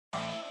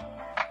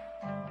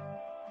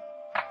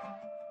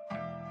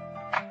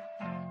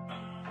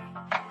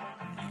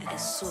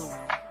es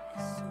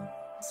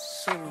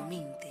solo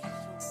mente.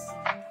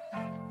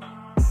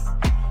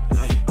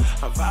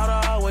 I'm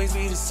proud to always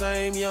be the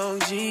same young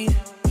G,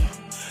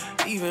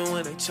 even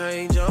when they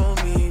change on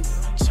me.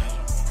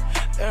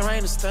 There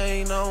ain't a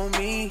stain on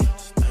me.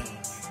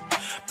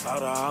 Proud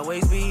to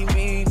always be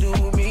me, do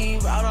me.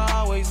 Proud to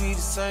always be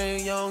the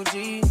same young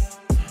G,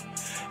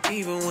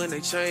 even when they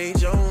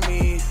change on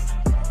me.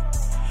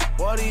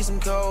 Boy, these some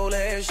cold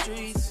ass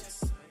streets.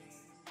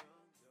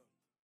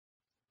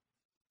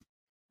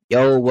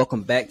 Yo,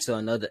 welcome back to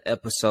another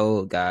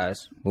episode,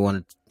 guys. We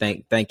want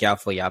to thank y'all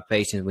for y'all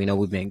patience. We know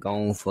we've been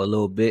gone for a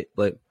little bit,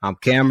 but I'm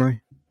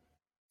Cameron.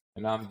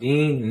 And I'm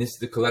Dean, and this is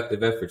the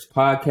Collective Efforts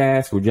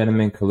Podcast, where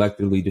gentlemen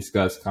collectively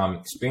discuss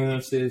common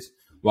experiences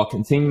while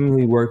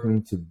continually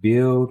working to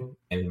build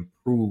and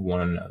improve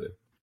one another.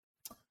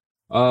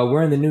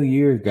 We're in the new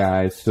year,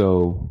 guys,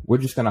 so we're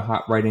just going to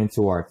hop right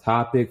into our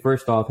topic.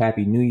 First off,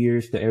 Happy New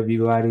Year's to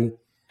everybody.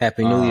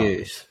 Happy New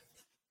Year's.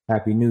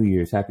 Happy New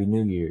Year's. Happy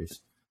New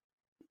Year's.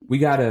 We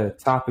got a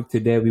topic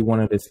today we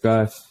want to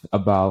discuss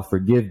about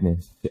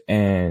forgiveness.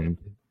 And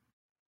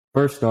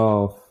first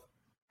off,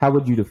 how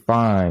would you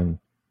define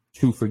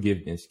true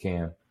forgiveness,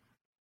 Cam?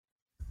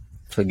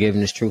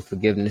 Forgiveness, true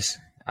forgiveness.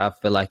 I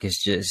feel like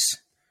it's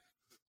just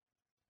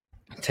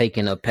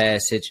taking a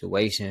past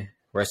situation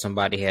where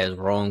somebody has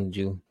wronged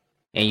you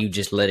and you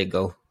just let it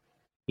go.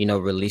 You know,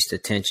 release the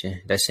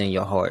tension that's in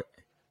your heart.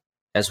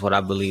 That's what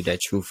I believe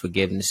that true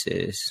forgiveness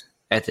is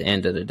at the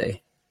end of the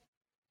day.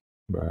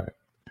 Right.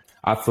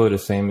 I feel the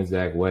same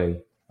exact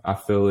way. I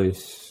feel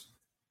it's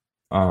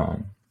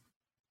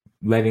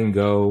letting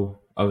go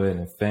of an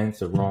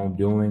offense, a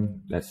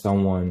wrongdoing that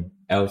someone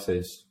else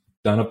has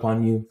done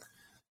upon you.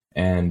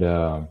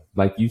 And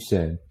like you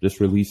said,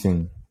 just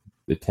releasing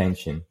the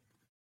tension.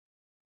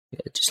 Yeah,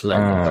 just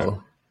letting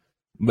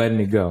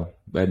it go.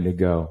 Letting it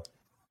go.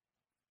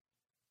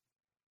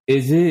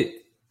 Is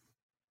it,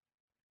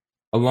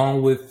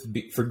 along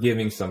with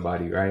forgiving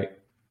somebody, right?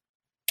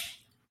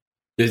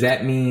 Does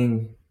that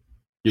mean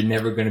you're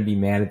never going to be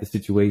mad at the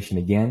situation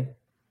again?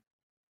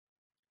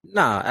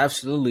 Nah,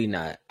 absolutely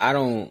not.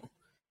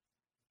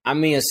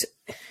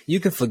 You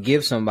can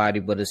forgive somebody,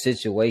 but a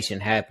situation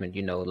happened,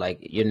 you know, like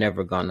you're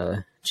never going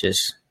to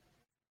just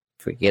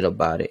forget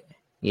about it.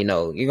 You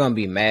know, you're going to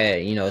be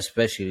mad, you know,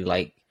 especially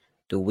like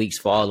the weeks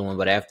following,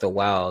 but after a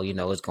while, you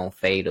know, it's going to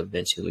fade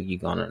eventually. You're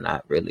going to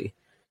not really,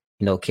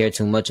 you know, care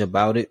too much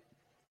about it.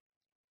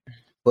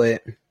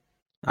 But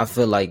I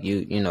feel like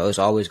you know, it's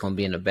always going to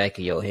be in the back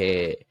of your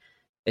head,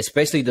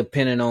 especially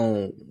depending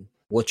on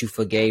what you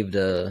forgave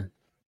the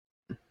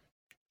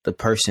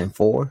person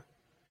for.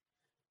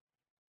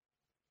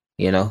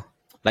 You know,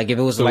 like if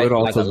it was so like, it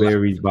also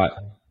varies by.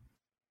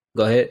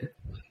 Go ahead.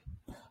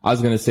 I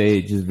was going to say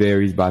it just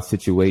varies by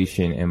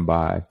situation and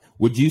by.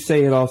 Would you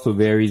say it also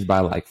varies by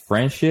like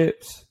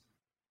friendships?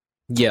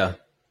 Yeah.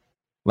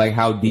 Like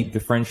how deep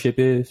the friendship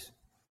is?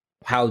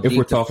 How if deep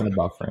we're talking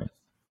about friends.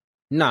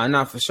 Nah,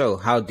 not for sure.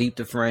 How deep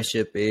the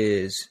friendship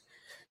is.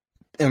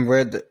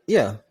 And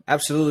yeah,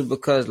 absolutely.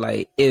 Because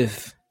like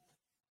if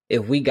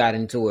we got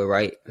into it,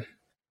 right,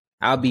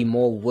 I'll be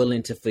more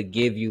willing to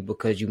forgive you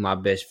because you my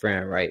best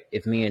friend, right?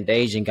 If me and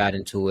Dejan got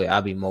into it,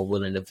 I'll be more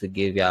willing to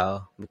forgive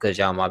y'all because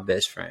y'all my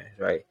best friends,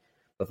 right?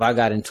 If I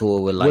got into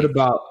it with like, what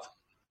about?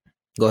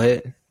 Go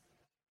ahead.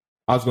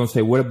 I was gonna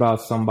say, what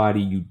about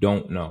somebody you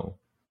don't know?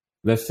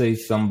 Let's say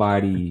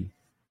somebody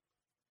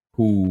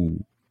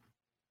who,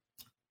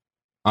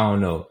 I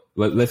don't know.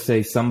 Let's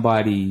say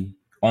somebody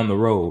on the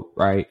road,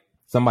 right?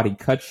 Somebody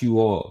cuts you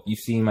off. You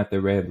see him at the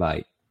red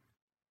light.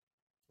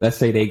 Let's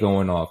say they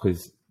going off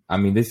because, I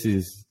mean,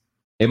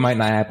 it might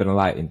not happen a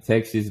lot in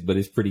Texas, but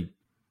it's pretty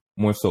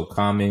more so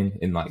common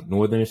in like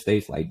northern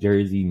states like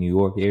Jersey, New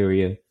York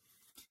area.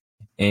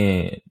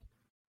 And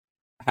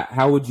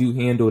how would you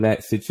handle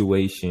that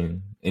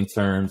situation in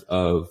terms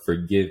of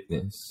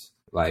forgiveness?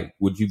 Like,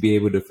 would you be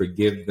able to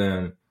forgive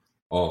them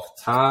off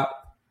top?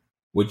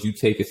 Would you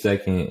take a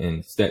second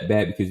and step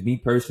back? Because me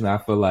personally, I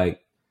feel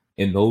like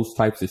in those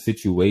types of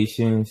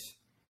situations,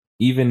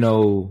 even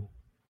though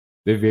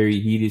they're very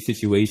heated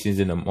situations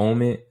in the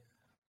moment,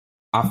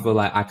 I feel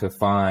like I could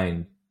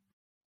find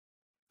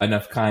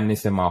enough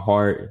kindness in my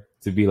heart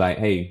to be like,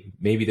 hey,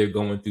 maybe they're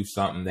going through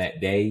something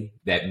that day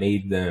that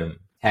made them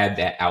have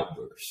that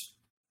outburst,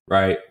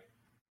 right?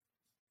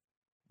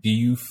 Do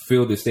you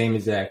feel the same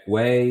exact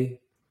way?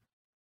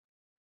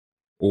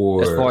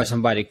 Or as far as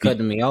somebody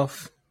cutting me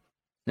off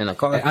in a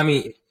car? I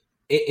mean,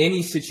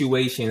 any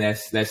situation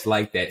that's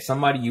like that,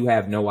 somebody you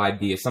have no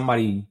idea,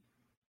 somebody,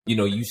 you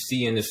know, you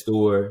see in the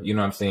store, you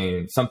know what I'm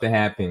saying, something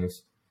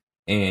happens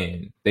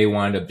and they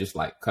wind up just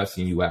like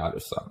cussing you out or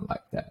something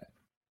like that.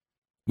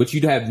 But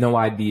you'd have no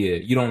idea.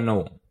 You don't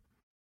know them.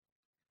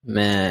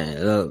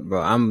 Man, look,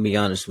 bro, I'm gonna be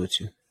honest with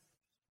you.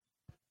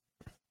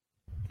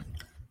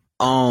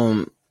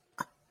 I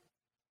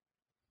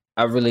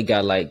really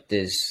got like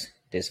this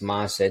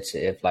mindset to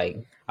if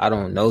like I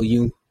don't know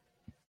you,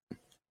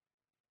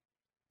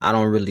 I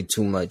don't really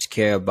too much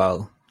care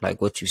about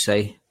like what you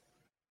say.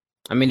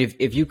 I mean,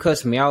 if you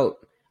cuss me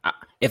out,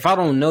 if I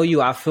don't know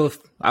you, I feel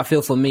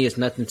for me it's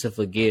nothing to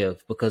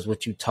forgive because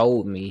what you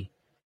told me,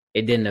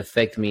 it didn't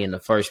affect me in the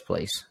first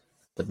place.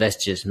 But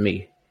that's just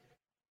me.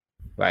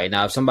 Right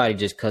now, if somebody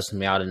just cussing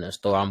me out in the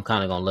store, I'm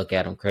kind of gonna look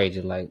at them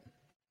crazy, like,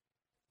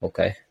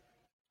 okay,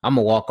 I'm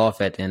gonna walk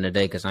off at the end of the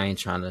day because I ain't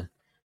trying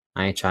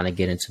to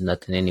get into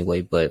nothing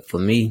anyway. But for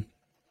me,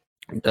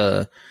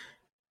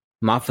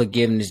 my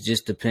forgiveness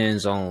just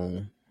depends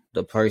on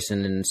the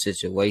person and the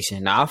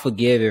situation. Now, I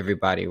forgive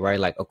everybody, right?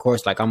 Like, of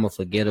course, like I'm gonna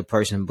forgive a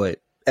person, but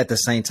at the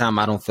same time,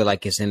 I don't feel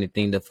like it's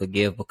anything to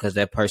forgive because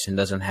that person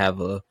doesn't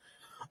have a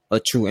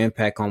true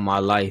impact on my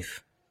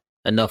life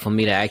enough for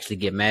me to actually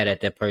get mad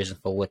at that person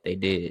for what they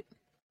did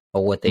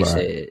or what they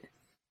said.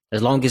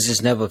 As long as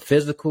it's never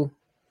physical,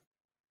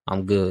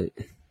 I'm good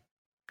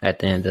at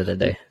the end of the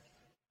day.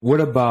 What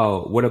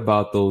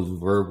about those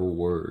verbal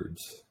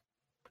words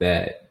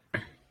that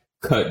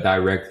cut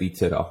directly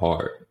to the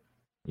heart?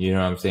 You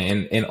know what I'm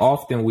saying? And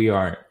often we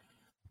aren't,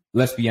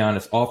 let's be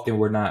honest, often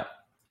we're not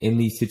in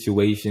these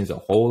situations a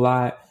whole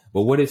lot.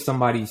 But what if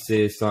somebody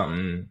says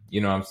something,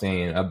 you know what I'm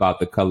saying, about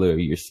the color of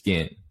your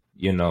skin,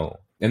 you know?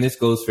 And this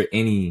goes for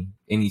any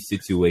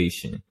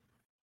situation.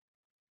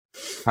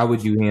 How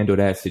would you handle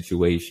that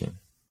situation?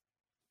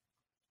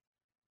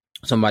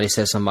 Somebody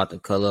said something about the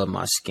color of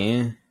my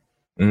skin.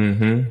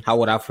 Mm-hmm. How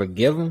would I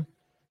forgive them?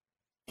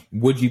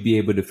 Would you be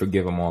able to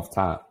forgive them off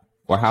top?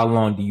 Or how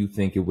long do you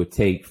think it would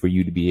take for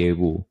you to be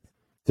able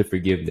to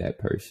forgive that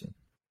person?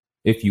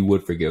 If you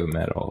would forgive them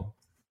at all?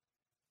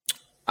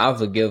 I'll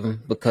forgive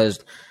them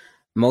because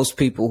most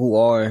people who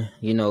are,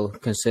 you know,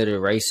 considered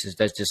racist,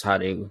 that's just how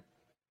they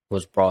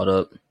was brought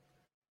up.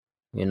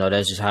 You know,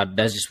 that's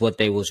just what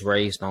they was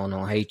raised on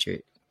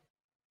hatred.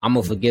 I'm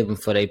gonna forgive them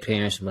for their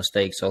parents'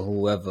 mistakes or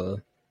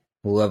whoever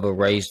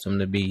raised them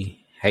to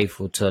be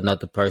hateful to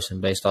another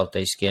person based off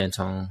their skin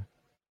tone.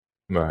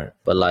 Right.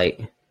 But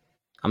like,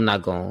 I'm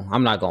not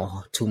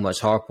gonna too much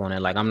harp on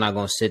it. Like, I'm not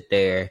gonna sit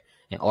there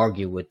and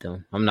argue with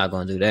them. I'm not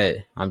gonna do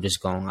that. I'm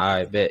just gonna, all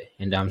right, bet,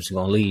 and I'm just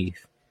gonna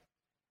leave.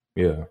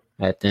 Yeah.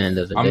 At the end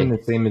of the day, I'm in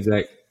the same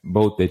exact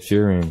boat that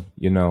you're in,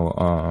 you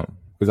know,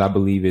 because I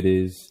believe it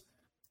is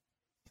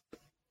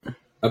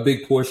a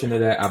big portion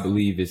of that. I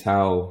believe is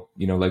how,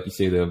 you know, like you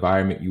say, the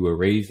environment you were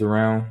raised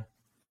around.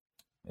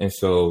 And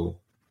so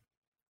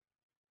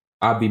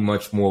I'd be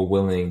much more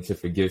willing to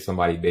forgive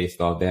somebody based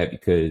off that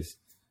because,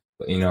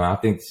 you know, I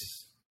think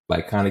it's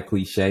like kind of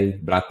cliche,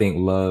 but I think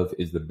love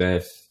is the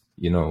best,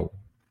 you know,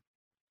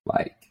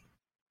 like,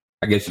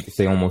 I guess you could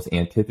say almost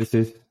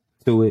antithesis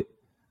to it.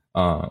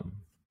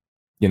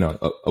 You know,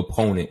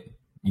 opponent,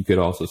 you could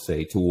also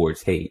say,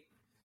 towards hate.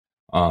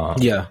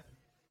 yeah.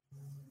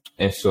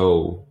 And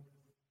so,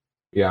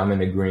 yeah, I'm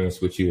in agreement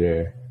with you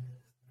there.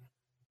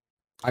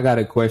 I got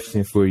a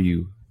question for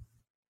you.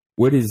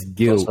 Where does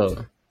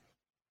guilt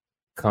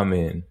come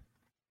in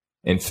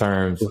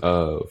terms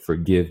of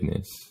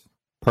forgiveness,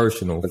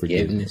 personal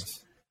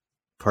forgiveness?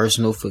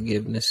 Personal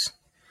forgiveness.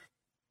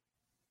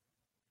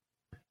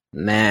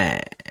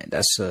 Man,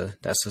 that's a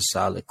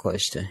solid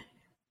question.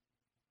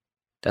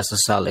 That's a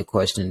solid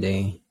question,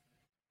 Dean.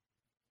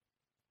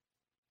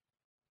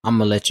 I'm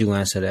gonna let you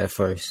answer that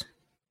first.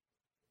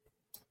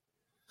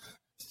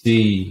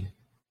 See,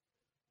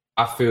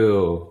 I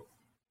feel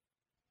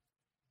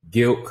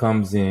guilt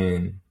comes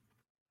in,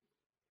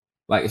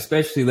 like,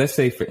 especially, let's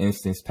say, for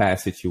instance,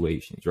 past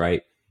situations,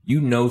 right?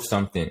 You know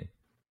something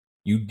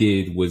you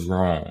did was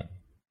wrong.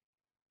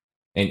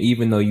 And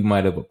even though you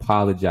might have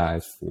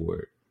apologized for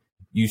it,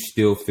 you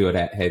still feel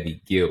that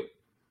heavy guilt,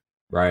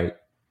 right?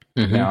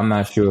 Mm-hmm. Now, I'm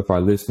not sure if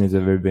our listeners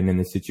have ever been in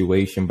this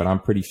situation, but I'm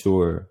pretty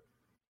sure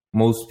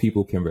most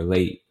people can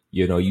relate.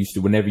 You know,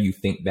 whenever you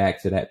think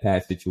back to that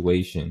past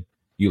situation,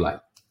 you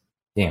like,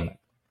 damn,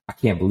 I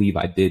can't believe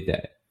I did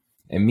that.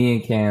 And me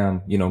and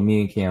Cam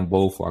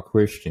both are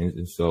Christians.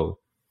 And so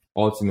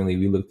ultimately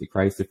we look to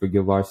Christ to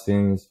forgive our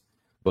sins.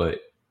 But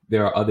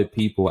there are other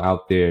people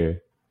out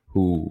there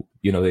who,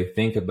 you know, they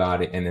think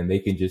about it and then they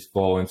can just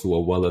fall into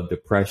a well of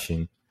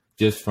depression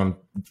just from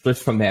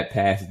that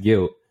past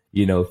guilt.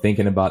 You know,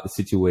 thinking about the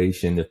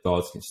situation, the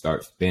thoughts can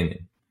start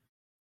spinning.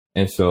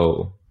 And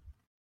so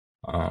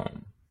I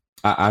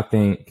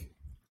think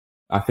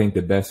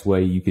the best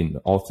way you can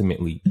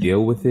ultimately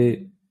deal with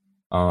it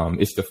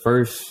is to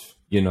first,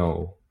 you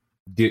know,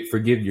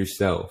 forgive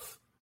yourself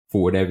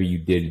for whatever you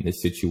did in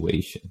this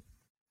situation.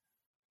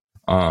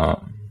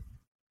 Along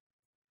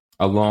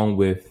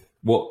with,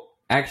 well,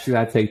 actually,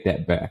 I take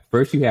that back.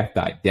 First, you have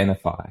to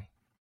identify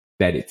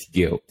that it's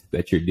guilt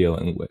that you're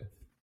dealing with.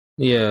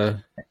 Yeah.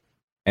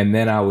 And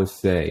then I would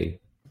say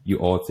you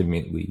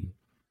ultimately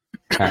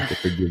have to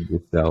forgive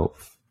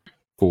yourself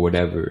for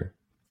whatever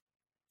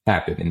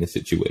happened in the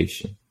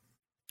situation.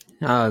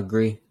 I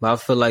agree. But I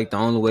feel like the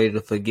only way to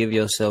forgive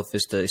yourself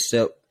is to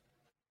accept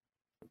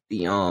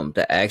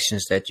the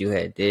actions that you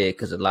had did,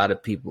 because a lot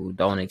of people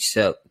don't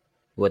accept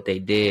what they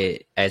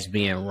did as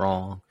being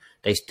wrong.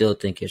 They still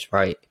think it's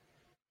right,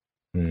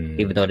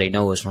 even though they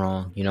know it's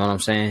wrong. You know what I'm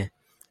saying?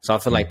 So I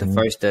feel like the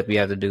first step you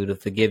have to do to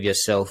forgive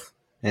yourself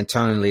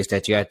internally is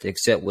that you have to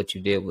accept what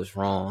you did was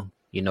wrong.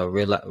 You know,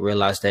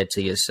 realize that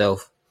to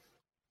yourself.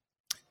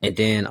 And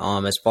then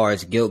as far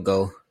as guilt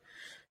go,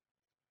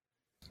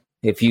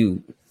 if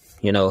you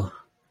know,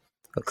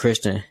 a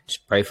Christian,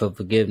 just pray for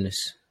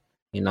forgiveness.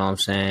 You know what I'm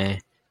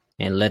saying?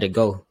 And let it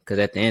go. Because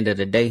at the end of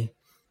the day,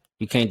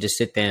 you can't just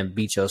sit there and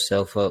beat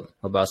yourself up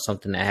about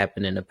something that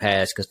happened in the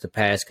past, because the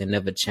past can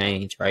never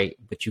change, right?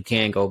 But you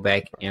can go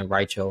back and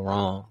right your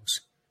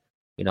wrongs.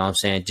 You know what I'm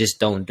saying? Just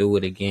don't do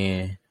it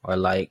again. Or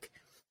like,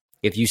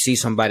 if you see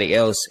somebody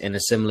else in a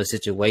similar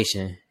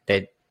situation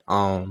that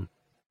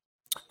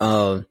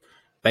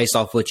based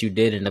off what you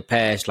did in the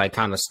past, like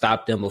kind of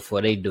stop them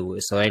before they do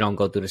it, so they don't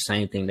go through the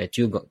same thing that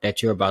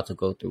you're about to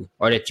go through,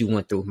 or that you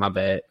went through. My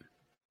bad.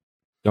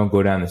 Don't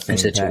go down the same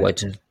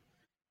situation. path.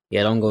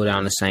 Yeah, don't go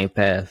down the same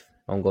path.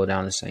 Don't go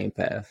down the same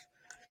path.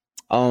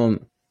 So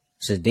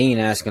Dean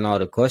asking all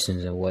the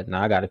questions and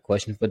whatnot, I got a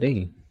question for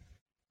Dean.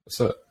 What's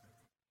up?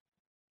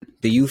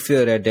 Do you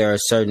feel that there are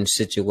certain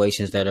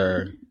situations that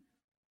are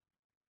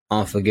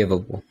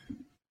unforgivable?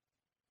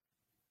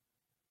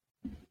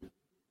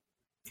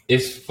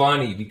 It's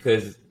funny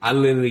because I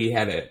literally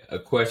had a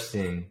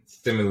question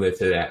similar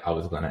to that I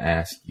was going to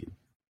ask you.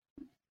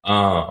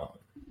 Are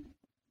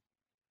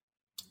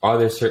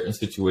there certain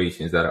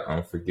situations that are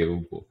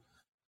unforgivable?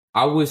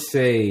 I would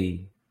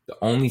say the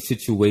only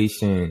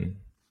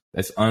situation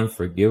that's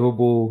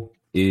unforgivable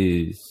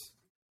is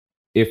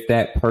if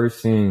that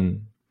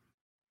person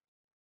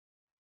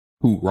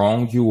who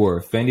wronged you or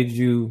offended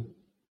you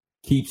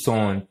keeps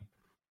on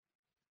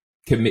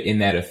committing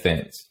that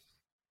offense.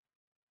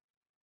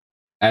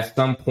 At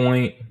some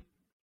point,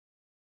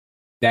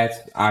 that's,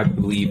 I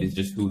believe, is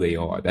just who they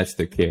are. That's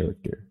their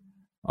character.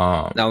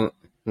 Now,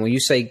 when you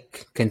say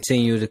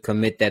continue to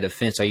commit that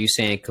offense, are you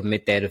saying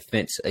commit that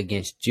offense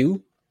against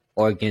you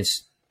or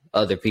against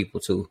other people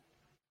too?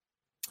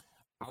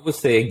 I would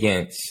say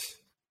against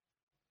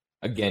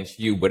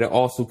you, but it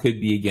also could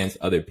be against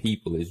other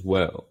people as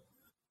well.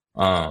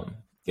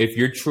 If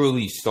you're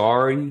truly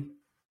sorry,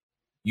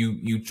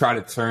 you try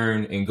to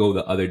turn and go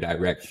the other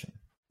direction,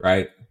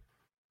 right?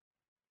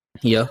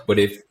 Yeah. But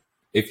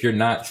if you're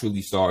not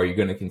truly sorry, you're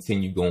going to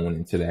continue going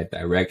into that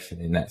direction.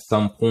 And at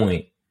some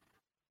point,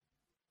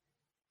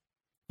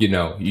 you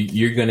know,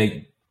 you're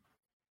going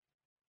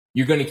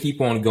to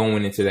keep on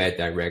going into that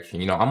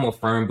direction. You know, I'm a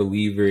firm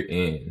believer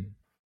in,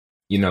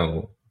 you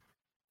know,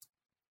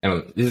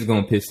 and this is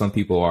going to piss some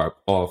people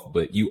off,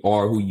 but you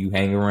are who you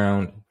hang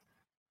around.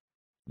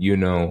 You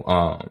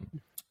know,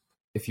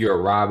 if you're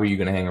a robber, you're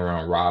going to hang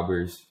around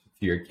robbers.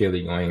 If you're a killer,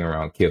 you're going to hang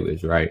around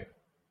killers, right?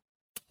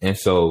 And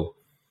so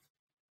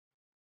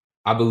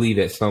I believe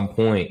at some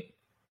point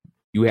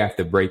you have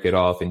to break it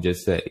off and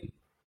just say,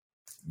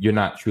 you're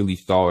not truly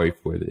sorry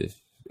for this.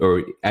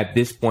 Or at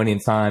this point in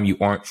time, you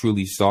aren't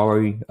truly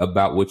sorry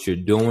about what you're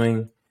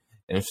doing.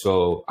 And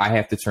so I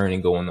have to turn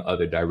and go in the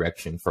other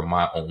direction for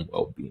my own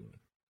well-being.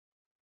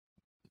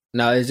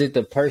 Now, is it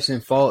the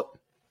person's fault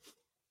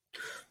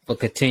for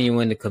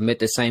continuing to commit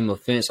the same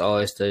offense,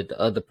 or is the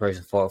other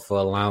person's fault for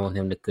allowing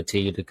him to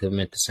continue to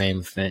commit the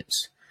same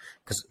offense?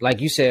 Because like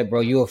you said,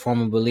 bro, you're a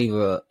firm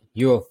believer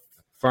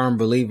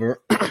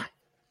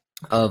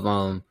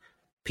of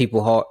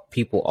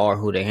people are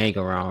who they hang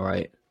around,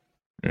 right?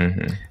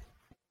 Mm-hmm.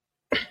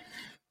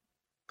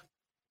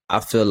 I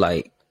feel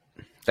like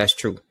that's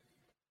true.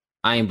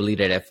 I ain't believe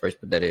that at first,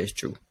 but that is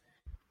true.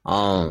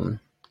 But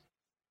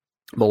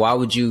why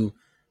would you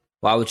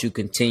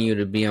continue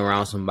to be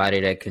around somebody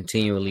that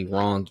continually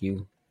wrong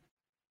you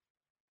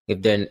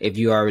if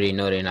you already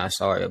know they're not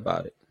sorry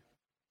about it?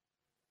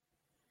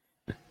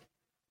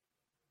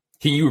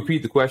 Can you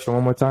repeat the question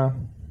one more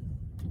time?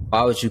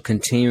 Why would you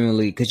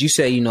continually, because you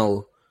say, you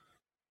know,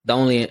 the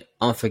only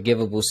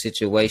unforgivable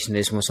situation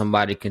is when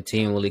somebody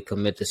continually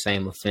commit the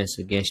same offense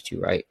against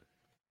you, right?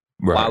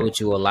 Right. Why would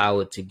you allow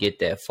it to get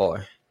that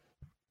far?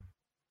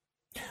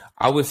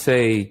 I would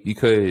say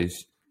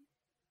because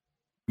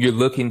you're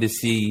looking to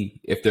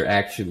see if they're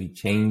actually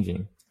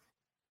changing.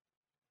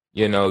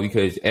 You know,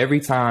 because every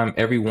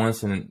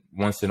once in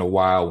a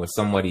while, when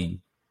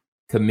somebody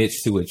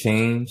commits to a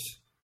change,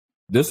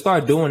 they'll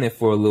start doing it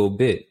for a little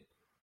bit.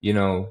 You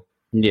know,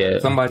 yeah.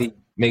 Somebody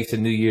makes a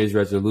New Year's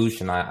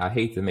resolution. I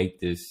hate to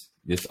make this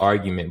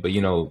argument, but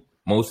you know,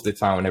 most of the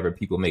time, whenever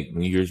people make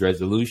New Year's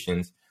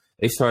resolutions,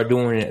 they start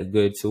doing it a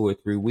good 2 or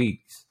 3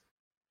 weeks.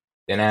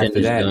 Then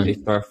after that, they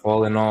start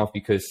falling off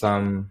because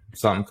something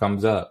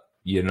comes up,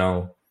 you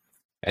know,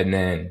 and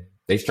then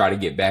they try to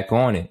get back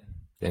on it.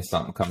 Then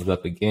something comes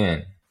up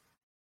again.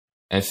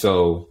 And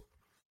so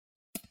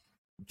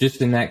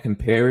just in that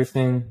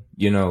comparison,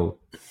 you know,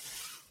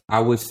 I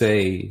would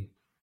say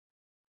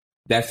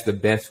that's the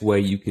best way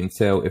you can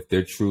tell if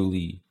they're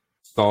truly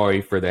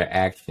sorry for their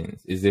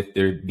actions, is if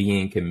they're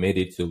being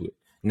committed to it.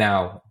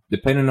 Now,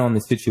 depending on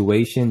the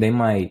situation, they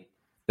might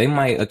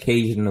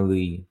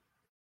occasionally,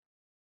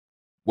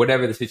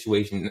 whatever the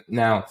situation.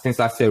 Now, since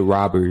I said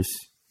robbers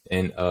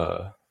and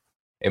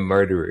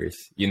murderers,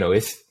 you know,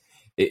 it's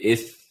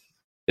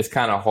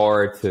kind of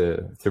hard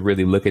to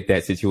really look at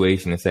that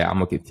situation and say, I'm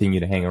gonna continue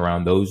to hang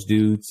around those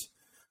dudes.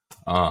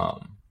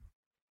 But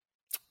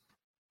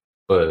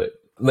But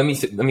let me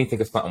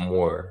think of something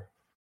more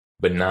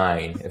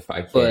benign if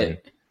I can.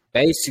 But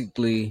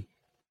basically,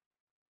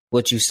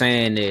 what you're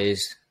saying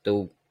is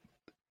you're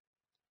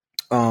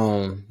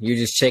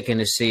just checking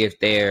to see if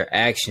their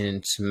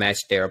actions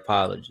match their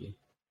apology.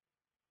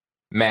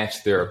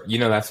 Match their,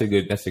 that's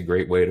a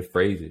great way to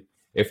phrase it.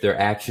 If their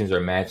actions are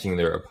matching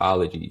their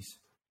apologies.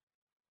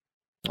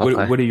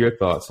 Okay. What are your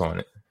thoughts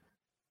on it?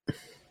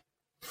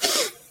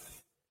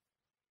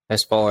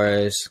 As far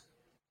as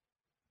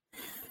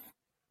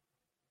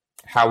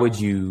how would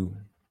you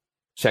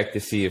check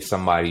to see if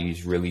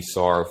somebody's really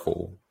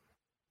sorrowful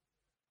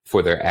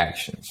for their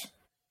actions?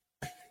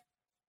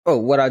 Oh,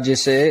 what I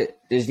just said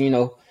is,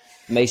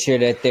 make sure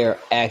that their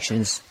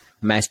actions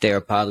match their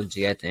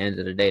apology. At the end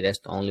of the day, that's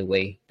the only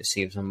way to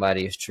see if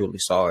somebody is truly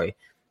sorry.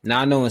 Now,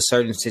 I know in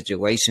certain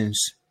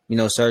situations,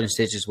 certain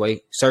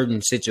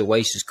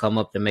situations come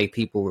up to make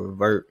people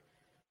revert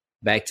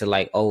back to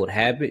like old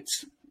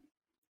habits.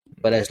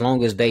 But as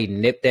long as they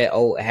nip that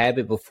old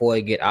habit before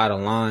it get out of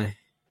line,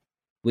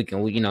 we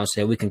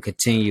can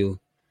continue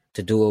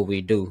to do what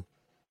we do.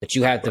 But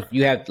you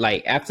have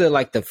like after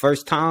like the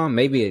first time,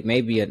 maybe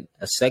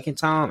a second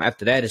time.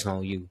 After that, it's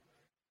on you.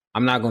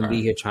 I'm not gonna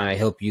be here trying to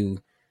help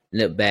you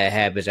nip bad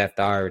habits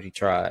after I already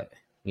tried.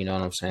 You know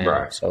what I'm saying?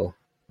 Right. So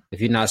if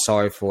you're not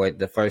sorry for it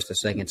the first or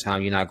second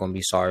time, you're not gonna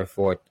be sorry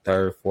for it the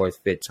third, fourth,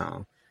 fifth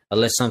time,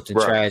 unless something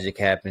tragic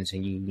happens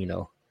and you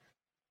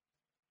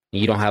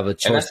don't have a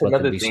choice but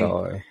to be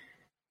sorry.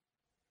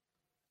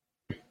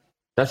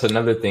 That's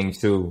another thing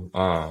too,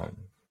 and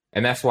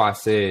that's why I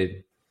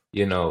said,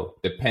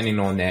 depending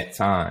on that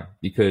time,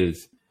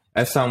 because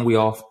that's something we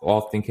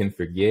often can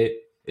forget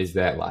is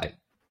that, like,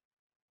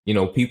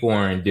 people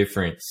are in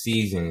different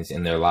seasons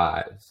in their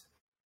lives.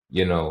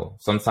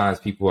 Sometimes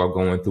people are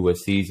going through a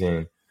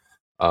season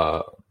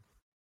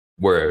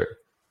where,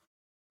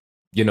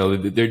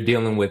 they're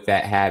dealing with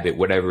that habit,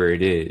 whatever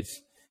it is,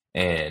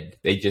 and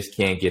they just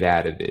can't get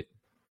out of it.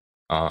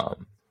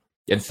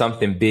 And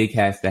something big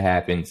has to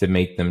happen to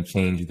make them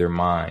change their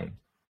mind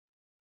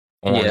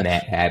on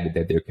that habit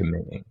that they're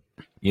committing.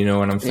 You know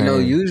what I'm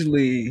saying?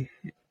 Usually,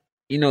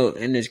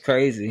 and it's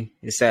crazy.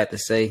 It's sad to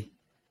say.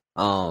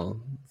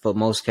 For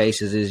most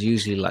cases, it's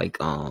usually like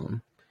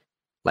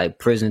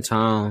prison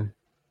time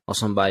or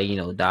somebody,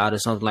 died or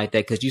something like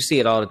that. Because you see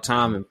it all the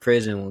time in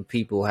prison when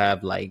people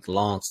have like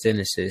long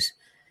sentences.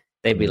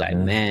 They be like,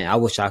 man, I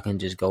wish I can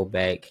just go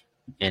back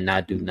and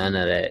not do none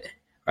of that.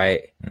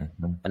 Right.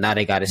 But now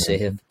they got to sit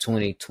here for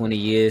 20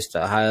 years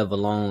to however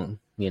long,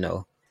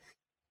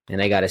 and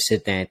they got to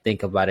sit there and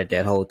think about it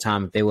that whole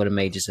time. If they would have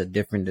made just a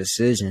different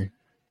decision,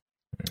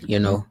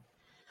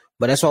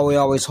 But that's why we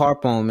always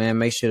harp on, man.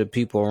 Make sure the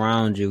people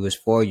around you is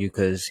for you,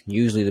 because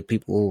usually the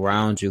people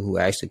around you who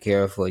actually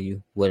care for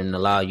you wouldn't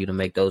allow you to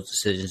make those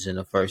decisions in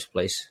the first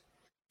place.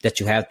 That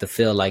you have to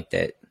feel like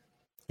that,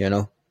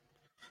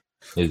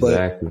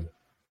 Exactly.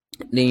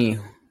 But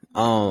then,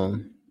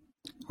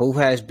 who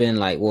has been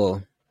like,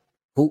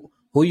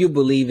 who you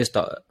believe is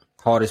the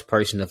hardest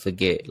person to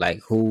forget?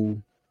 Like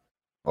who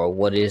or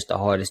what is the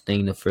hardest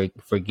thing to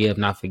forgive,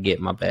 not forget,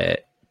 my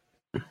bad.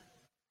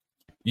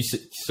 You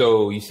said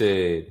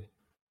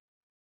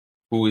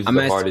who is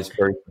the hardest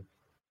person?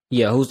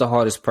 Yeah, who's the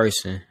hardest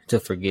person to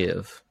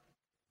forgive?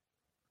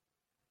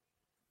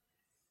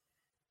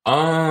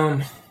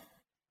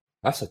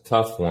 That's a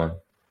tough one.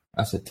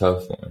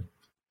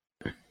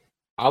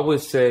 I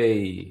would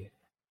say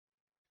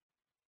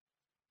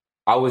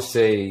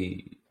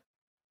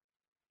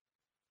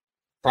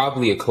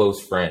probably a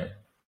close friend,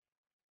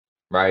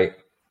 right?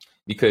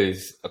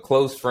 Because a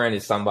close friend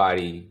is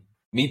somebody,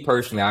 me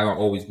personally, I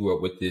always grew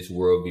up with this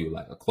worldview.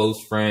 Like a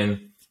close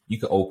friend, you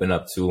can open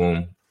up to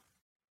them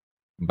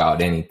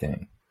about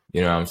anything.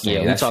 You know what I'm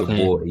saying? Yeah, that's your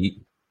boy.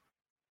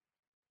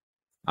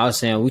 I was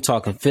saying we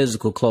talking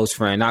physical close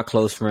friend, not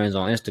close friends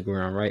on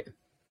Instagram, right?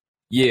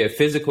 Yeah,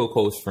 physical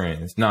close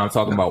friends. No, I'm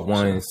talking about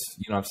ones,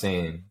 you know what I'm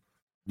saying?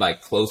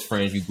 Like close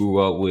friends you grew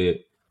up with,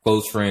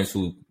 close friends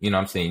who, you know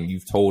what I'm saying,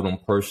 you've told them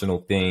personal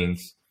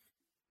things.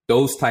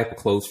 Those type of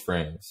close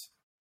friends.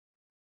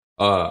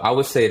 I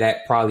would say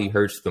that probably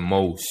hurts the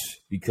most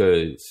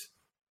because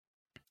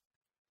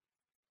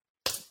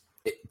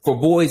for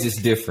boys it's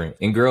different,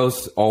 and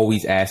girls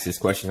always ask this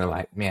question. They're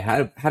like,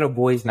 man, how do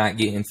boys not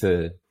get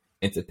into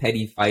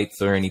petty fights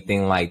or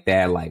anything like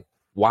that? Like,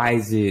 why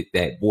is it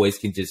that boys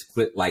can just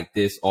clip like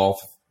this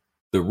off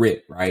the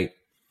rip, right?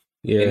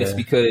 Yeah, and it's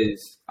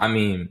because, I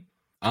mean,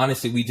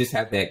 honestly, we just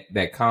have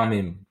that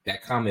common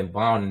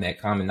bond and that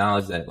common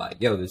knowledge that, like,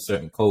 yo, there's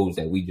certain codes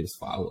that we just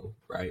follow,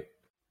 right?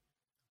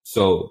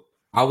 So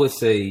I would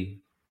say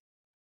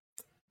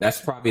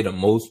that's probably the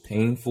most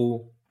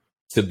painful,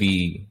 to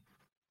be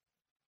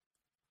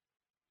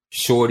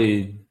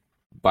shorted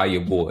by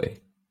your boy.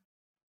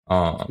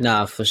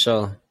 Nah, for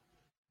sure.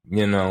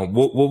 You know,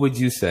 what would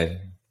you say?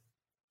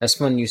 That's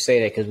funny you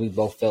say that because we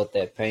both felt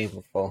that pain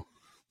before.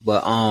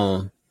 But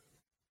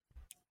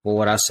what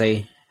would I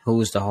say?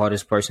 Who's the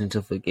hardest person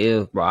to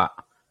forgive, bro?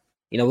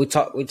 You know, we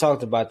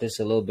talked about this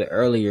a little bit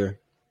earlier.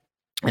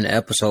 in the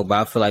episode,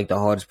 but I feel like the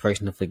hardest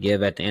person to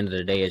forgive at the end of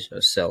the day is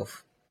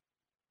yourself.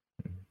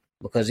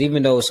 Because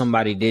even though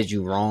somebody did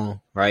you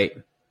wrong, right?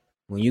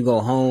 When you go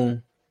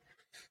home,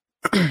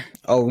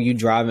 you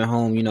driving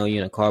home, you're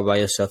in a car by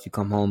yourself, you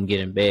come home, get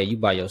in bed, you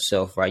by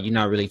yourself, right? You're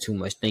not really too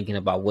much thinking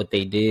about what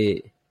they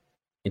did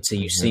until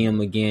you see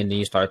them again, then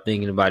you start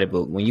thinking about it.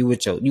 But when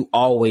you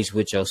always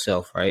with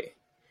yourself, right?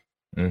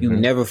 You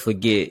never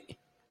forget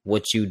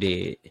what you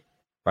did,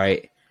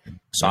 right?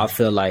 So I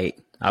feel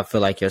like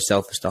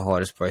yourself is the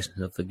hardest person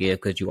to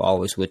forgive because you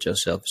always with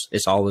yourself.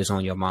 It's always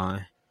on your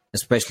mind,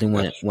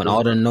 especially when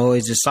all the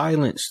noise is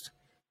silenced.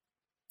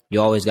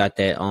 You always got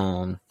that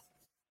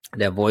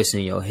voice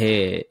in your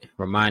head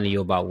reminding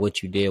you about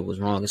what you did was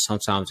wrong. And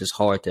sometimes it's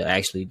hard to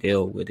actually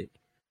deal with it,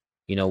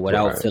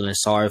 without feeling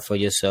sorry for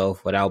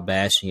yourself, without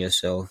bashing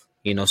yourself.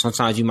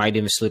 Sometimes you might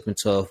even slip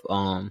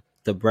into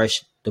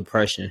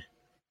depression.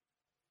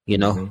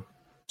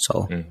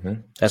 So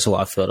that's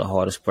why I feel the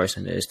hardest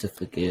person is to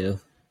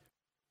forgive.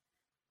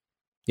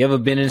 You ever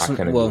been in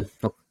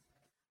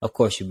of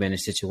course you've been in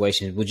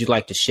situations. Would you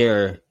like to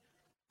share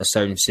a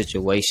certain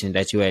situation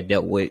that you had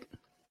dealt with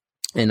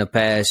in the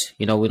past?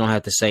 We don't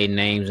have to say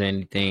names or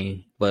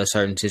anything, but a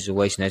certain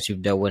situation that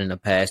you've dealt with in the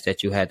past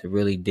that you had to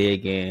really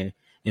dig in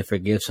and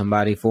forgive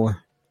somebody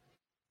for?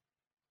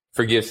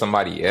 Forgive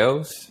somebody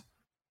else?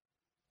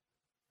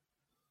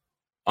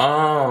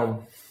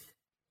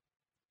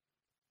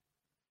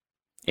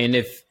 And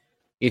if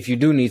you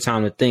do need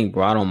time to think,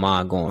 bro, I don't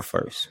mind going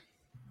first.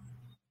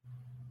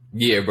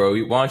 Yeah, bro.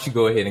 Why don't you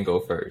go ahead and go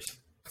first?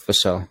 For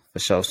sure.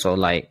 So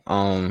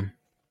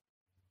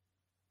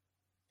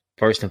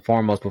first and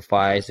foremost, before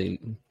I actually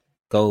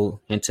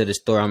go into the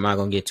story, I'm not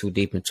gonna get too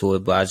deep into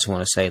it, but I just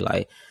want to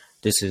say,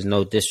 this is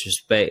no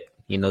disrespect,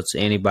 to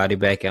anybody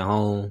back at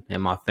home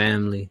and my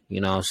family.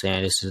 You know what I'm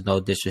saying? This is no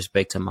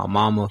disrespect to my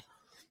mama,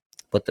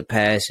 but the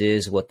past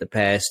is what the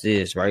past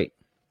is, right?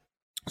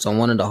 So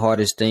one of the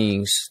hardest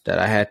things that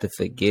I had to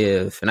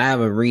forgive, and I have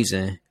a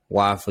reason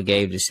why I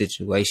forgave the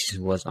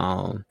situation, was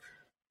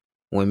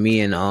when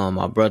me and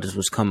my brothers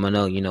was coming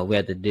up, we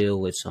had to deal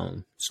with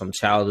some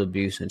child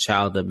abuse and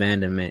child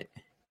abandonment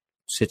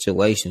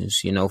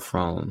situations,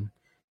 from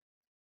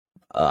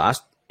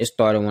it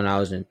started when I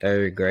was in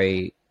 3rd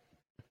grade,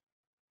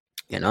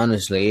 and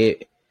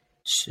honestly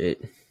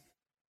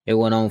it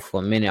went on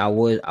for a minute. I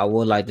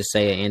would like to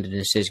say it ended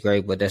in 6th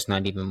grade, but that's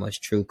not even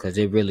much true because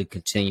it really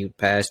continued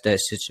past that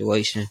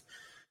situation.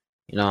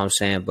 You know what I'm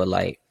saying? But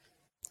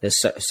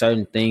there's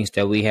certain things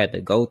that we had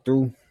to go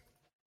through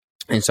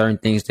and certain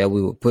things that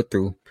we were put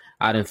through.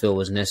 I didn't feel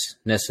was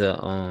necessary.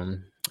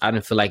 I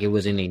didn't feel like it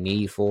was any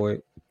need for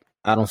it.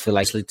 I don't feel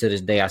like, to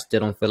this day, I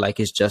still don't feel like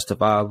it's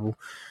justifiable.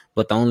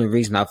 But the only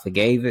reason I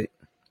forgave it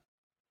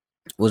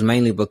was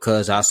mainly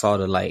because I saw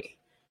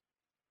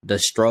the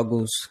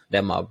struggles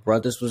that my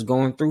brothers was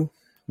going through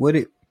with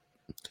it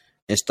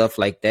and stuff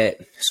like that.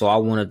 So I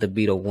wanted to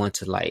be the one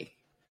to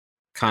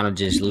kind of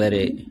just let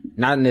it,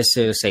 not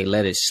necessarily say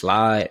let it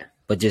slide,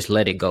 but just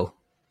let it go.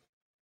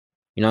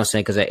 You know what I'm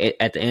saying? Because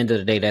at the end of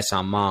the day, that's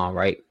our mom,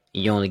 right?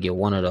 You only get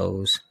one of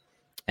those.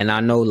 And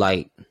I know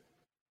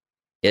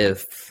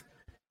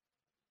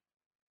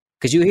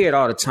because you hear it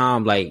all the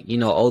time,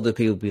 older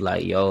people be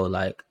like, yo,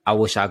 I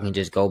wish I can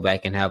just go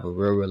back and have a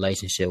real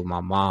relationship with my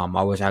mom.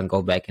 I wish I can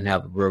go back and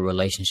have a real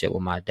relationship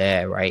with my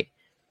dad, right?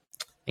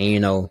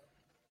 And,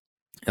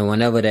 and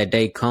whenever that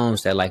day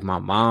comes that, my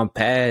mom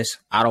passed,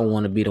 I don't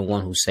want to be the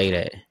one who say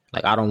that.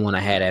 I don't want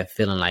to have that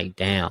feeling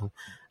damn,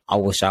 I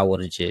wish I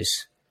would have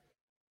just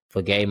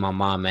forgave my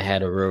mom and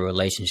had a real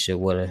relationship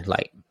with her.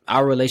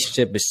 Our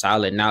relationship is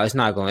solid now. It's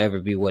not going to ever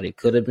be what it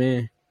could have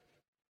been.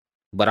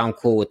 But I'm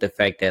cool with the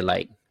fact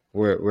that,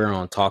 we're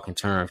on talking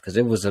terms, because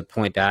it was a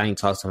point that I ain't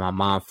talked to my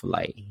mom for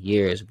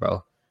years,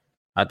 bro.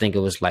 I think it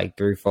was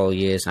 3-4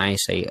 years. I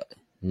ain't say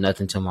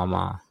nothing to my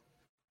mom.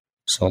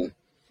 So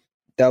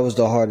that was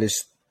the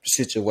hardest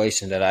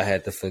situation that I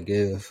had to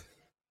forgive.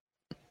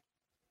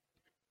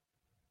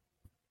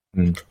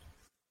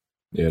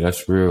 Yeah,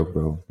 that's real,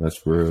 bro.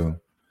 That's real.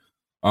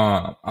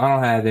 I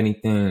don't have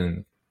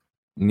anything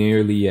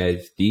nearly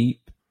as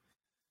deep.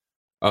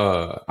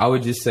 I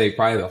would just say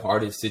probably the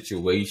hardest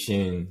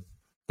situation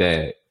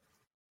that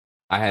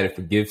I had to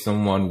forgive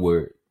someone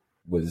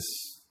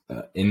was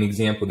an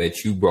example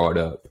that you brought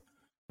up,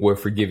 where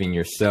forgiving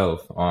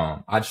yourself.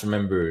 I just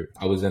remember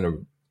I was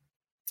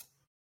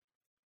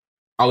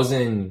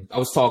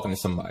talking to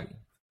somebody,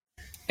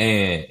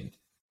 and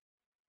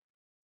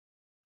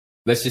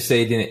let's just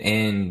say it didn't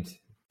end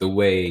the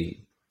way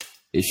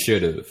it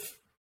should have.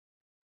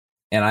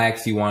 And I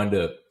actually wound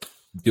up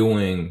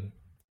doing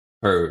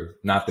her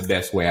not the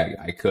best way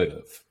I could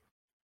have.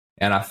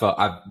 And I felt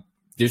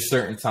there's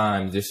certain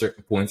times, there's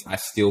certain points I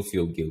still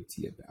feel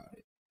guilty about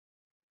it.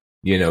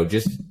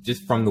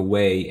 Just from the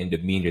way and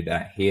demeanor that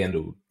I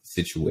handled the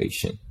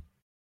situation.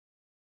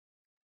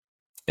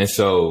 And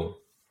so,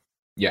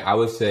 yeah, I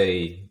would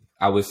say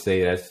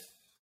that's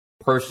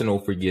personal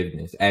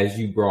forgiveness, as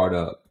you brought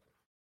up,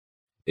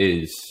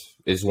 is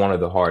one of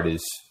the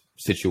hardest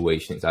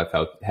situations I've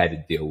had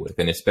to deal with,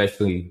 and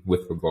especially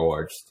with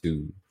regards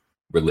to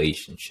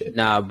relationships.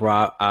 Nah,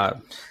 bro.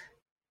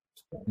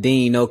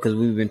 Dean, you know, because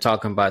we've been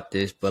talking about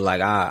this, but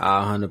like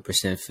I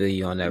 100% feel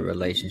you on that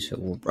relationship,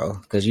 bro.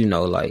 Because you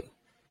know, like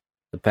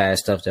the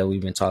past stuff that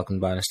we've been talking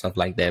about and stuff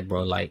like that,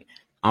 bro. Like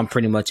I'm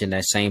pretty much in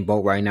that same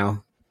boat right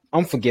now.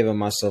 I'm forgiving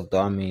myself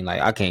though. I mean,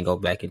 like I can't go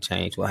back and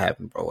change what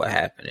happened, bro. What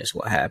happened is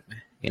what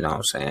happened. You know what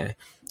I'm saying?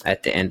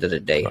 At the end of the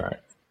day. Right.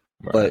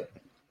 But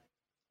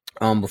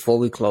before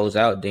we close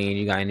out, Dean,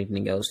 you got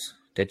anything else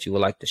that you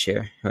would like to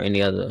share, or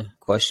any other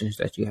questions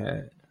that you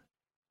had?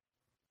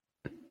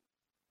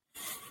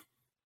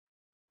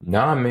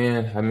 Nah,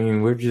 man. I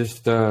mean, we're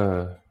just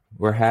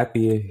we're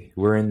happy.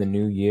 We're in the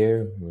new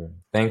year. We're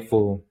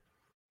thankful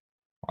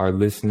our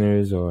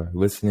listeners are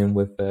listening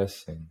with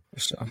us, and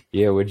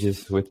yeah,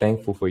 we're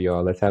thankful for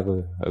y'all. Let's have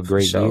a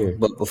great year.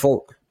 But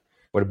before,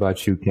 what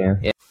about you, Cam?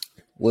 Yeah,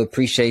 we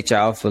appreciate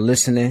y'all for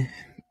listening,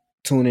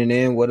 tuning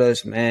in with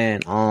us,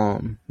 man.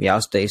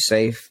 Y'all stay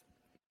safe.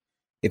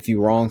 If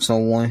you wrong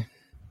someone,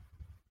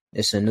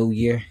 it's a new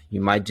year.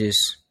 You might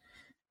just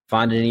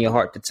find it in your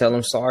heart to tell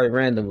them sorry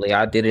randomly.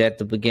 I did it at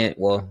the beginning.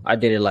 Well, I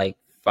did it like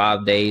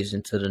 5 days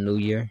into the new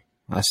year.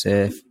 I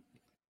said,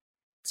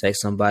 take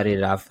somebody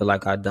that I feel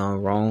like I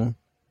done wrong.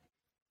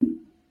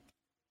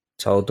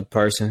 Told the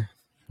person,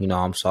 you know,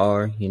 I'm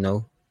sorry, you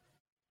know.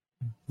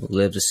 We'll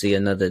live to see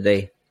another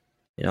day.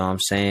 You know what I'm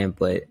saying?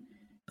 But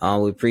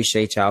we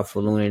appreciate y'all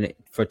for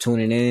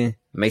tuning in.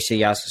 Make sure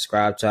y'all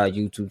subscribe to our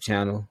YouTube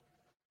channel.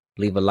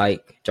 Leave a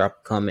like. Drop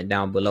a comment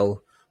down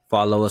below.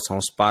 Follow us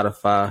on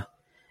Spotify.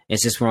 And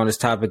since we're on this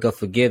topic of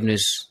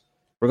forgiveness,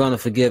 we're going to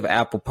forgive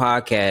Apple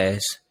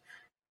Podcasts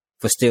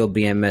for still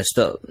being messed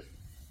up.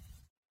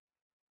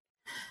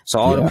 So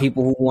all the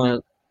people who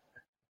want to...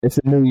 It's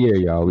a new year,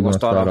 y'all. We're going to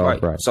start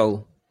off right.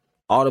 So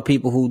all the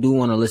people who do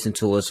want to listen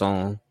to us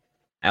on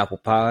Apple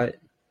Pod,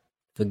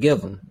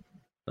 forgive them.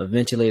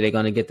 Eventually, they're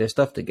going to get their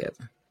stuff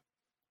together.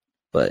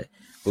 But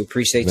we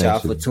appreciate y'all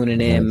for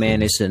tuning in,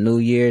 man. It's a new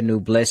year, new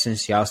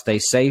blessings. Y'all stay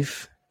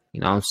safe. You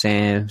know what I'm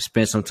saying?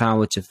 Spend some time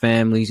with your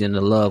families and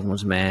the loved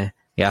ones, man.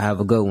 Y'all have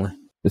a good one.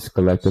 It's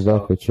collective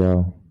effort,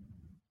 y'all.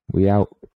 We out.